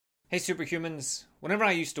Hey superhumans, whenever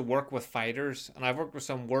I used to work with fighters, and I've worked with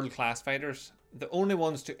some world class fighters, the only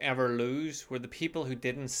ones to ever lose were the people who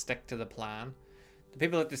didn't stick to the plan. The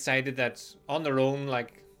people that decided that on their own,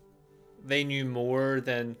 like, they knew more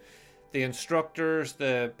than the instructors,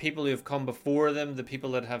 the people who have come before them, the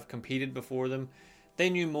people that have competed before them. They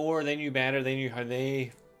knew more, they knew better, they knew how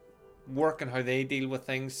they work and how they deal with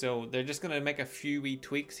things, so they're just going to make a few wee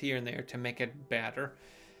tweaks here and there to make it better.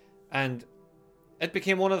 And it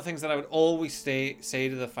became one of the things that I would always say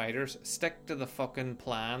to the fighters: stick to the fucking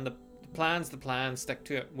plan. The plan's the plan, stick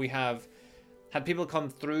to it. We have had people come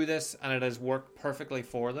through this and it has worked perfectly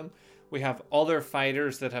for them. We have other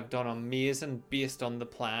fighters that have done amazing based on the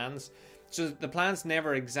plans. So the plan's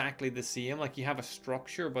never exactly the same. Like, you have a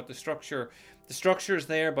structure, but the structure is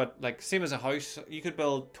there, but like same as a house, you could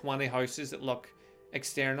build 20 houses that look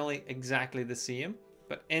externally exactly the same,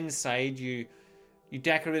 but inside you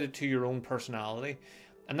decorate it to your own personality.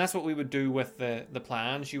 And that's what we would do with the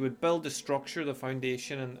plans. You would build the structure, the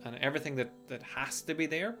foundation, and everything that has to be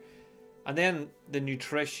there. And then the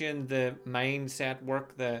nutrition, the mindset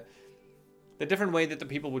work, the different way that the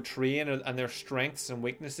people would train and their strengths and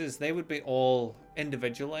weaknesses, they would be all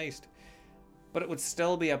individualized. But it would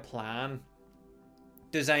still be a plan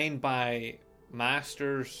designed by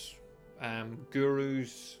masters,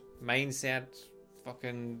 gurus, mindset,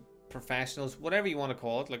 fucking professionals, whatever you want to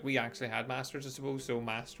call it. Like, we actually had masters, I suppose, so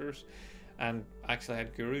masters, and actually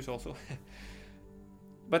had gurus also.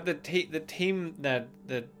 But the team that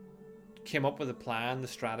came up with the plan, the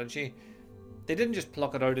strategy, they didn't just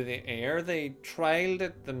pluck it out of the air. They trialed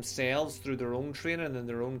it themselves through their own training and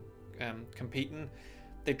their own competing.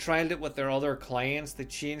 They trialed it with their other clients. They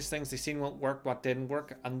changed things. They seen what worked, what didn't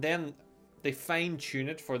work, and then they fine-tune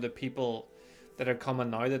it for the people that are coming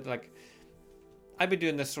now. That, like, I've been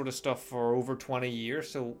doing this sort of stuff for over 20 years,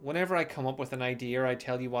 so whenever I come up with an idea, I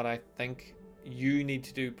tell you what I think you need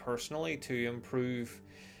to do personally to improve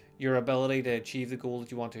your ability to achieve the goal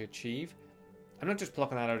that you want to achieve. I'm not just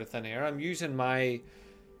plucking that out of thin air. I'm using my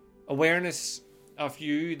awareness of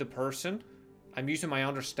you, the person. I'm using my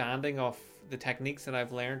understanding of the techniques that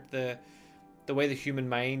I've learned, the way the human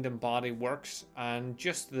mind and body works, and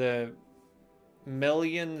just the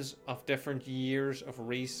millions of different years of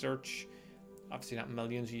research. Obviously not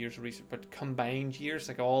millions of years of research, but combined years,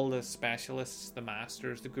 like all the specialists, the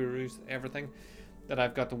masters, the gurus, everything that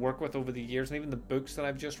I've got to work with over the years, and even the books that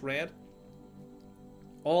I've just read.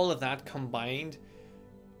 All of that combined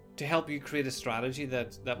to help you create a strategy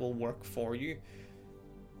that will work for you.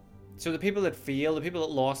 So the people that fail, the people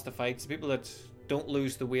that lost the fights, the people that don't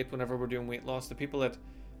lose the weight whenever we're doing weight loss, the people that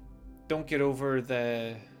don't get over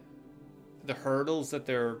the hurdles that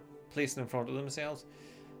they're placing in front of themselves,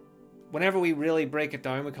 whenever we really break it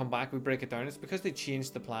down, we come back, we break it down, it's because they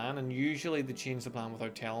changed the plan, and usually they change the plan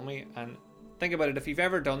without telling me. And think about it, if you've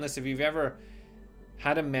ever done this, if you've ever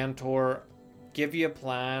had a mentor give you a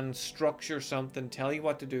plan, structure something, tell you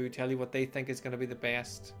what to do, tell you what they think is going to be the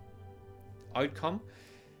best outcome,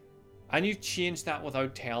 and you change that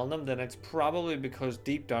without telling them, then it's probably because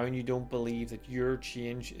deep down you don't believe that your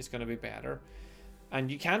change is going to be better. And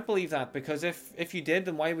you can't believe that, because if you did,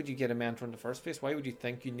 then why would you get a mentor in the first place? Why would you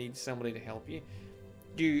think you need somebody to help you?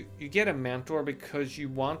 You get a mentor because you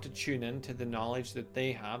want to tune into the knowledge that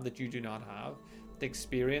they have that you do not have, the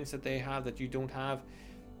experience that they have that you don't have.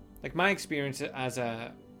 Like, my experience as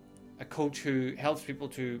a coach who helps people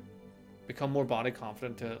to become more body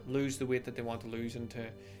confident, to lose the weight that they want to lose, and to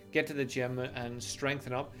get to the gym and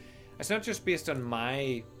strengthen up. It's not just based on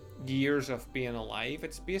my years of being alive,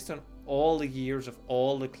 it's based on all the years of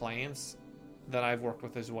all the clients that I've worked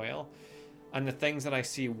with as well, and the things that I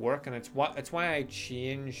see work. And it's why I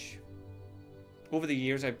change over the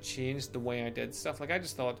years. I've changed the way I did stuff. Like, I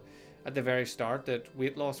just thought at the very start that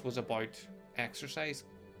weight loss was about exercise.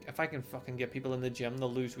 If I can fucking get people in the gym,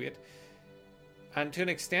 they'll lose weight. And to an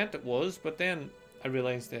extent it was, but then I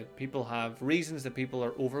realized that people have reasons that people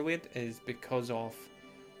are overweight is because of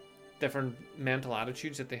different mental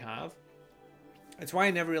attitudes that they have. It's why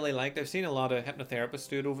I never really liked, I've seen a lot of hypnotherapists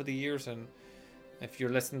do it over the years, and if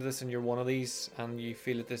you're listening to this and you're one of these and you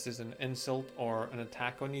feel that this is an insult or an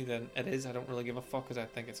attack on you, then it is. I don't really give a fuck, because I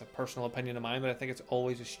think it's a personal opinion of mine, but I think it's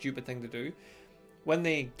always a stupid thing to do. When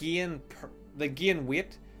they gain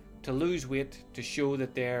weight to lose weight to show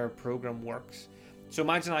that their program works. So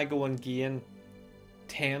imagine I go and gain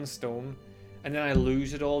 10 stone and then I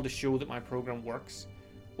lose it all to show that my program works.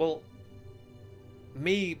 Well,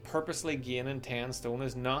 me purposely gaining 10 stone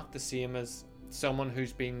is not the same as someone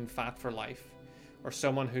who's been fat for life, or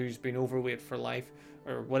someone who's been overweight for life,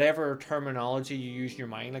 or whatever terminology you use in your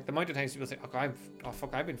mind. Like, the amount of times people say,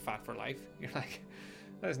 I've been fat for life. You're like,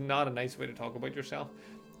 That is not a nice way to talk about yourself.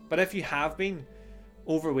 But if you have been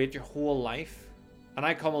overweight your whole life, and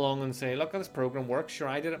I come along and say, look, this program works, sure,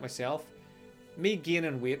 I did it myself. Me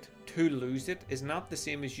gaining weight to lose it is not the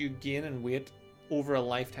same as you gaining weight over a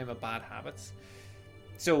lifetime of bad habits.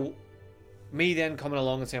 So me then coming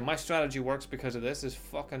along and saying my strategy works because of this is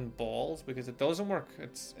fucking balls, because it doesn't work.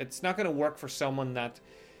 It's not going to work for someone that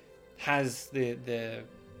has the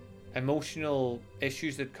emotional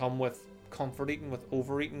issues that come with comfort eating, with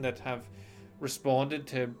overeating, that have responded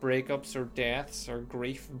to breakups or deaths or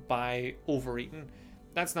grief by overeating.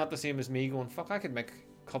 That's not the same as me going, fuck, I could make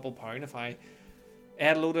a couple pound if I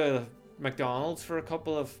ate a load of McDonald's for a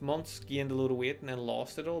couple of months, gained a load of weight, and then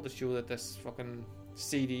lost it all to show that this fucking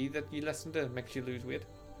CD that you listen to makes you lose weight.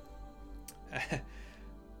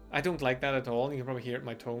 I don't like that at all, and you can probably hear it in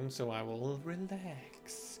my tone, so I will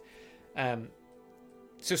relax.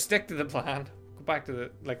 So stick to the plan. Go back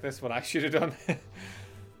to what I should have done.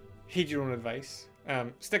 Heed your own advice.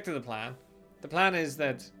 Stick to the plan. The plan is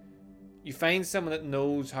that you find someone that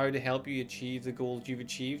knows how to help you achieve the goals you've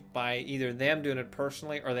achieved by either them doing it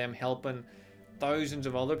personally or them helping thousands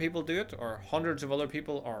of other people do it, or hundreds of other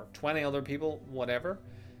people, or 20 other people, whatever.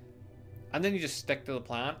 And then you just stick to the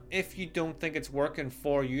plan. If you don't think it's working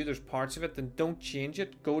for you, there's parts of it, then don't change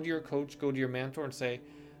it. Go to your coach, go to your mentor and say,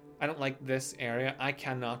 I don't like this area, I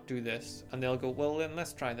cannot do this. And they'll go, well then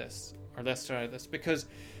let's try this, or let's try this, because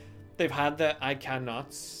they've had the I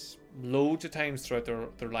cannots loads of times throughout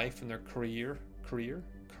their life and their career.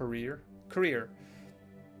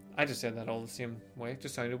 I just said that all the same way. It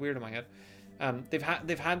just sounded weird in my head. They've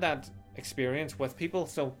had that experience with people,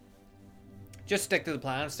 so just stick to the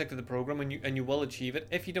plan, stick to the program, and you will achieve it.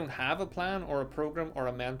 If you don't have a plan or a program or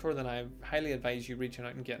a mentor, then I highly advise you reaching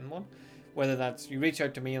out and getting one. Whether that's you reach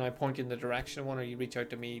out to me and I point you in the direction of one, or you reach out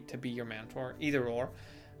to me to be your mentor, either or.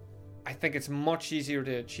 I think it's much easier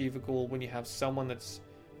to achieve a goal when you have someone that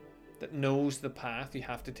knows the path you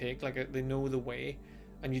have to take, they know the way,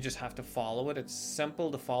 and you just have to follow it. It's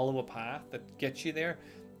simple to follow a path that gets you there,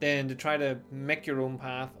 than to try to make your own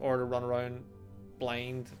path or to run around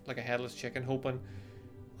blind like a headless chicken,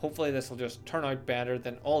 hopefully this will just turn out better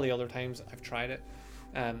than all the other times I've tried it.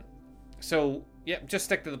 So yeah, just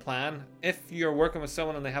stick to the plan. If you're working with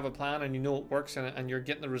someone and they have a plan and you know it works and you're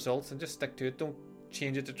getting the results, and just stick to it. Don't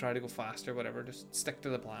change it to try to go faster, whatever. Just stick to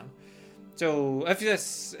the plan. So if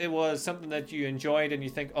it was something that you enjoyed and you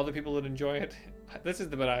think other people would enjoy it, this is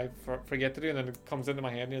the bit I forget to do, and then it comes into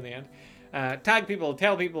my head near the end. Tag people,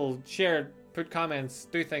 tell people, share, put comments,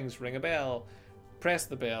 do things, ring a bell, press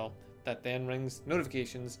the bell that then rings,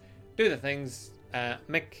 notifications, do the things,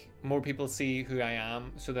 make more people see who I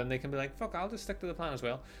am, so then they can be like, fuck, I'll just stick to the plan as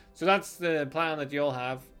well. So that's the plan that you all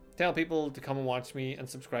have. Tell people to come and watch me and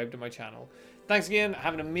subscribe to my channel. Thanks again.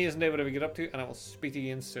 Have an amazing day, whatever you get up to, and I will speak to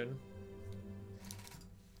you again soon.